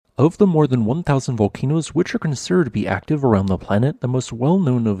Of the more than 1,000 volcanoes which are considered to be active around the planet, the most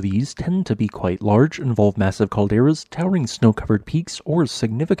well-known of these tend to be quite large, involve massive calderas, towering snow-covered peaks, or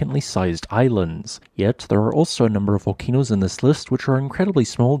significantly sized islands. Yet, there are also a number of volcanoes in this list which are incredibly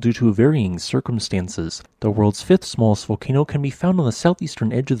small due to varying circumstances. The world's fifth smallest volcano can be found on the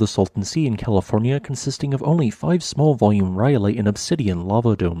southeastern edge of the Salton Sea in California, consisting of only 5 small-volume rhyolite and obsidian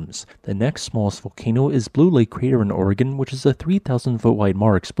lava domes. The next smallest volcano is Blue Lake Crater in Oregon, which is a 3,000-foot wide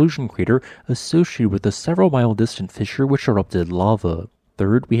Mars explosion crater associated with a several-mile distant fissure which erupted lava.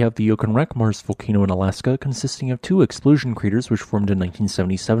 Third, we have the Ukinrek Maars volcano in Alaska, consisting of 2 explosion craters which formed in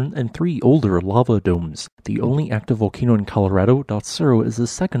 1977 and 3 older lava domes. The only active volcano in Colorado, Dotsero, is the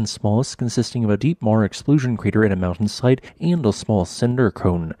second smallest, consisting of a deep Mars explosion crater in a mountainside and a small cinder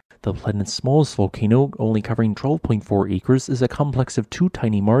cone. The planet's smallest volcano, only covering 12.4 acres, is a complex of 2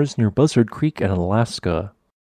 tiny Mars near Buzzard Creek in Alaska.